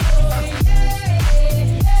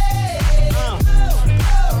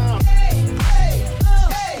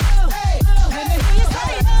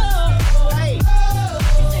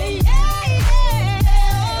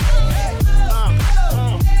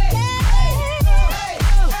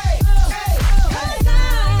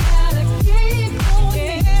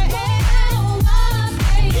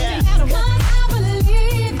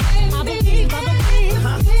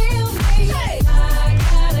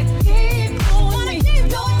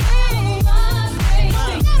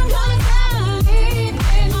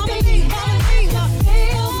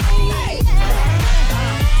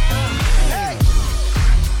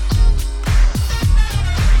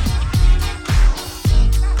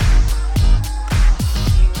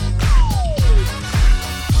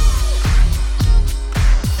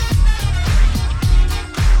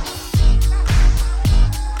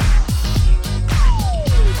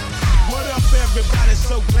 What up, everybody?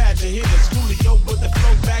 So glad to hear the Schoolio with the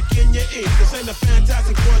flow back in your ear. This ain't a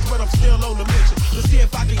fantastic voice, but I'm still on the mission. Let's see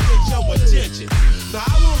if I can get your attention. Now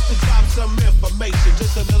I want to drop some information,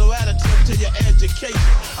 just a little additive to your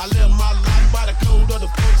education. I live my life by the code of the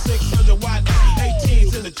 4600 watt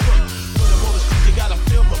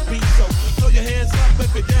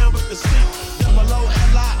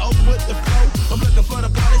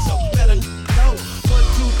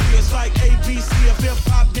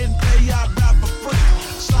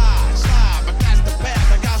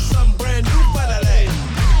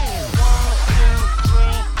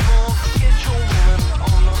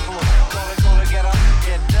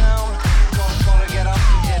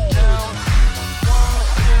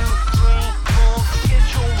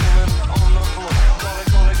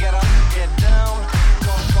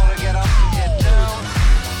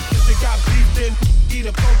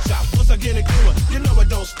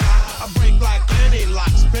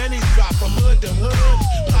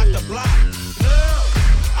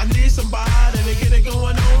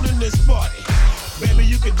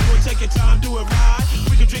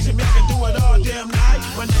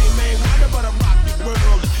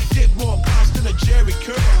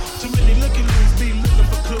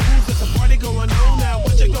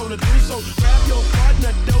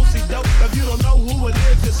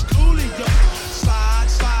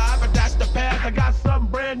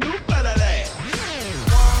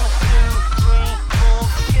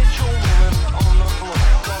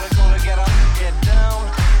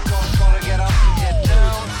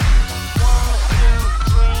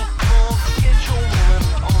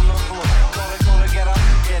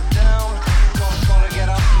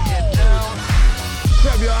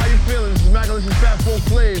Afro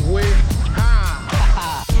Flav, way.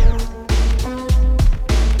 Ha!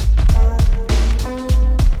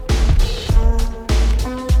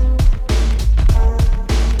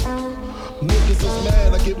 Niggas is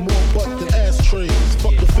mad, I get more butt than ashtrays.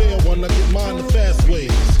 Fuck the fair one, I get mine the fast way.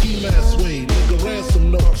 Ski mask way, nigga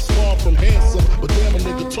ransom notes. Far from handsome, but damn a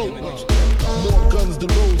nigga totes. More guns than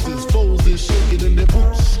roses, foes is shaking in their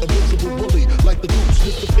boots. A visible bully, like the gooch,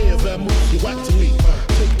 just a pair of vamoose. You whack to me,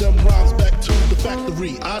 take them rhymes back to the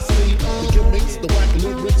factory. I see the gimmicks, the whack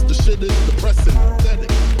lyrics, the shit is depressing. Pathetic,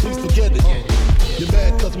 please forget it. You're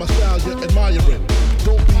mad cause my style you're admiring.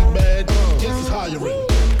 Don't be mad, yes it's hiring.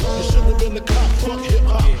 You should have been a cop, fuck hip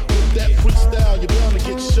hop. With that freestyle, you're bound to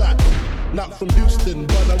get shot. Not from Houston,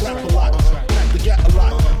 but I rap a lot. Pack the gat a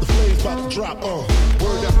lot. The flame's about to drop.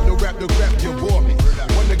 Word up, no rap, you bore me.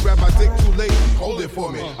 Wanna grab my dick too late, hold it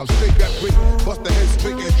for me. I'm straight that brick, bust the head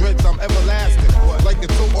straight and dreads, I'm everlasting. Like the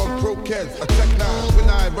toe on Pro-Keds, a Tech 9, when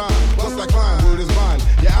I rhyme, plus I climb, word is mine.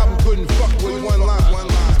 Your album couldn't fuck with one line.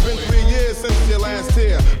 It's been 3 years since your last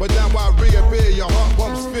tear, but now I reappear, your heart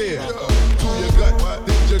pumps fear. To your gut,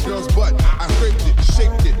 this your girl's butt. I scraped it,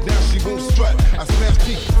 shaped it, now she won't strut. I smash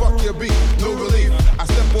teeth, fuck your beat, no relief. I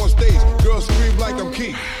step on stage, girls scream like I'm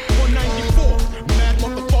Keith. 194, mad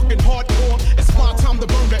motherfucking hardcore. It's my time to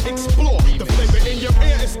burn, to explore. The flavor in your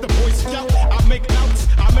ear is the Boy Scout. I make outs,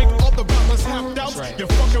 I make all the rappers have doubts. You're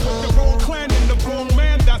fucking with the wrong clan and the wrong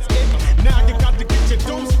man, that's it. Now you got to get your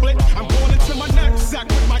dome split. I'm going into my knapsack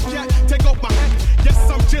with my cat. Take off my hat, yes,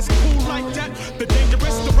 I'm just cool like that. The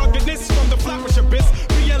dangerous, the ruggedness from the flappish abyss.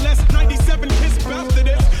 BLS 97 kiss after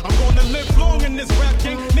this. I'm gonna live long in this rap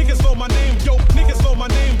game. Niggas know my name, yo. Niggas know my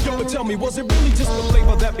name, yo. But tell me, was it really just the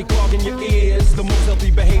flavor that be clogging your ears? The most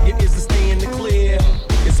healthy behavior is to stay in the clear.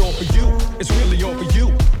 It's all for you, it's really all for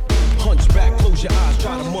you. Hunch back, close your eyes,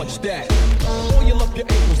 try to munch that. Oil up your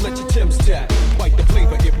ankles, let your Timbs tap. Bite the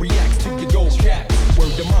flavor, it reacts to your gold cat.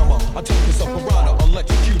 Word to mama, I told this up piranha.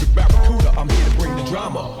 Electrocuted barracuda, I'm here to bring the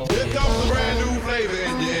drama. Here comes a brand new flavor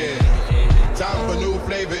in your ear. Time for new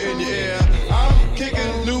flavor in your ear. I'm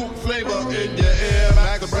kicking new flavor in your ear.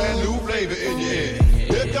 Like a brand new flavor in your ear.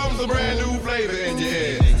 Here comes a brand new flavor in your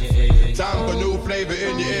ear. Time for new flavor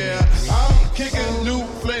in your ear. I'm kicking new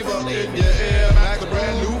flavor in your ear. Like a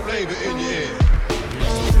brand new flavor in your ear.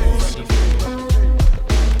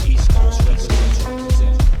 East Coast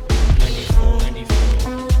represent. 94,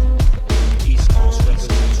 94. East Coast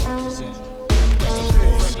represent.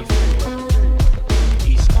 94, 94.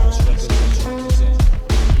 East Coast represent.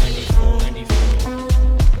 94, 94.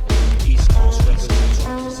 East Coast represent.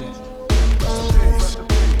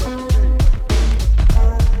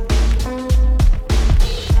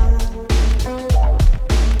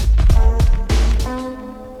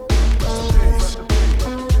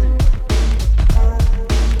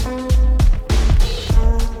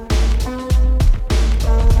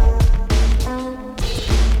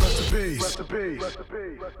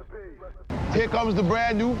 Here comes the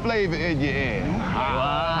brand new flavor in your ear.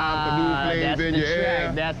 Time for new flavor in your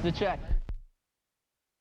ear. That's the track.